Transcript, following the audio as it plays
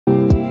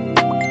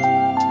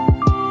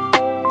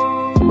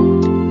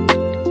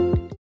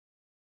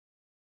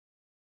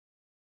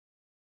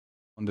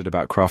Wondered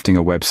about crafting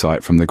a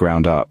website from the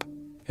ground up?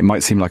 It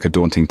might seem like a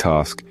daunting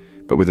task,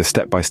 but with a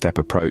step-by-step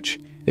approach,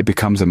 it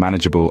becomes a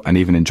manageable and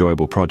even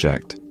enjoyable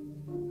project.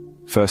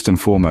 First and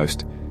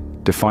foremost,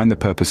 define the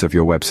purpose of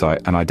your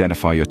website and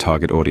identify your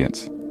target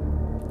audience.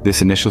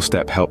 This initial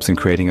step helps in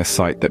creating a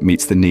site that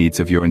meets the needs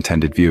of your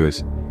intended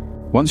viewers.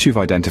 Once you've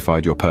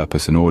identified your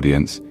purpose and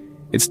audience,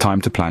 it's time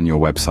to plan your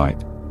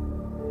website.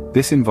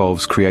 This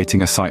involves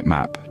creating a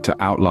sitemap to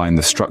outline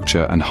the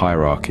structure and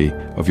hierarchy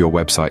of your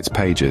website's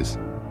pages.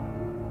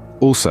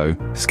 Also,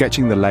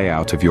 sketching the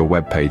layout of your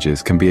web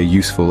pages can be a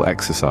useful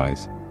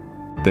exercise.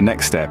 The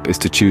next step is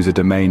to choose a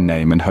domain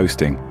name and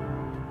hosting.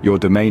 Your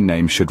domain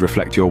name should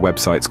reflect your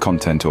website's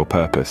content or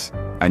purpose,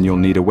 and you'll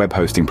need a web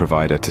hosting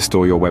provider to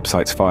store your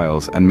website's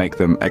files and make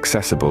them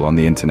accessible on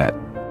the internet.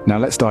 Now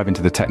let's dive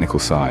into the technical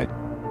side.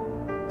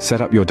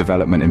 Set up your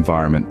development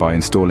environment by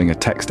installing a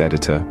text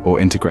editor or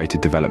integrated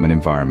development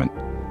environment,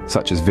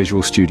 such as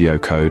Visual Studio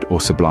Code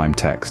or Sublime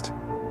Text.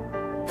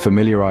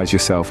 Familiarize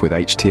yourself with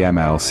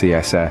HTML,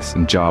 CSS,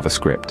 and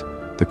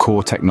JavaScript, the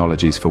core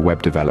technologies for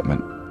web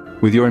development.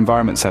 With your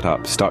environment set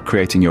up, start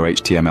creating your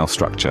HTML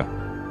structure.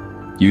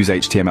 Use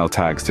HTML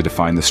tags to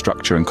define the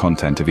structure and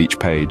content of each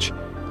page,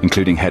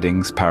 including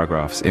headings,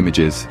 paragraphs,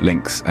 images,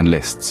 links, and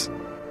lists.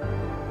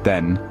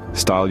 Then,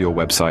 style your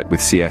website with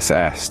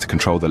CSS to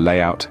control the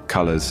layout,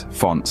 colors,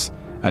 fonts,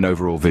 and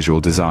overall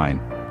visual design.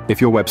 If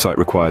your website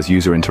requires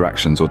user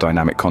interactions or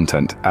dynamic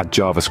content, add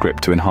JavaScript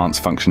to enhance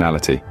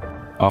functionality.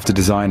 After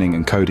designing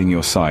and coding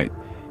your site,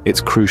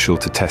 it's crucial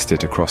to test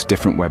it across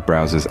different web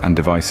browsers and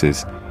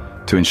devices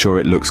to ensure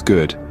it looks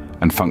good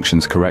and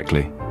functions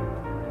correctly.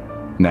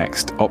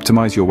 Next,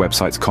 optimize your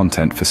website's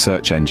content for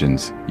search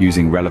engines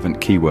using relevant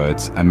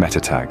keywords and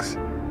meta tags.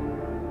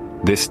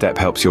 This step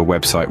helps your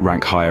website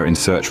rank higher in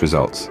search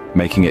results,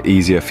 making it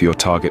easier for your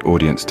target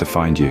audience to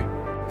find you.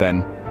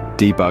 Then,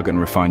 debug and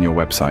refine your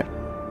website.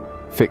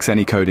 Fix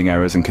any coding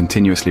errors and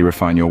continuously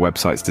refine your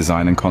website's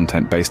design and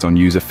content based on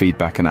user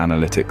feedback and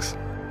analytics.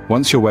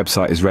 Once your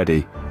website is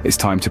ready, it's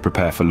time to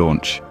prepare for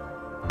launch.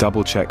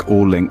 Double-check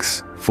all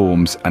links,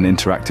 forms, and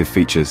interactive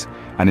features,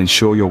 and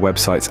ensure your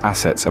website's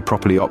assets are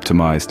properly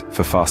optimized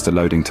for faster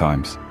loading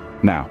times.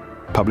 Now,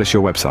 publish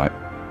your website.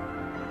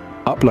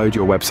 Upload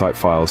your website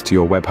files to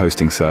your web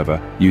hosting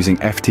server using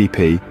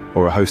FTP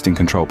or a hosting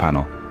control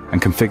panel,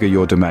 and configure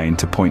your domain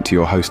to point to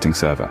your hosting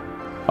server.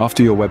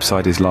 After your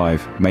website is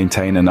live,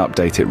 maintain and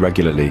update it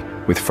regularly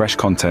with fresh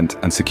content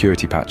and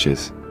security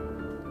patches.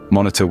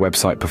 Monitor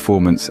website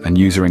performance and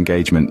user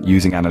engagement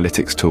using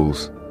analytics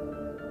tools.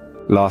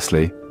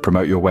 Lastly,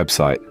 promote your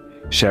website.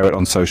 Share it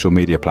on social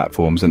media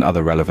platforms and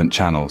other relevant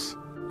channels.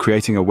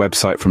 Creating a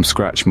website from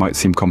scratch might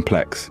seem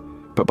complex,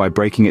 but by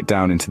breaking it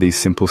down into these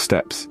simple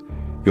steps,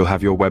 you'll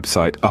have your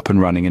website up and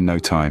running in no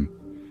time.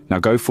 Now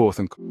go forth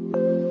and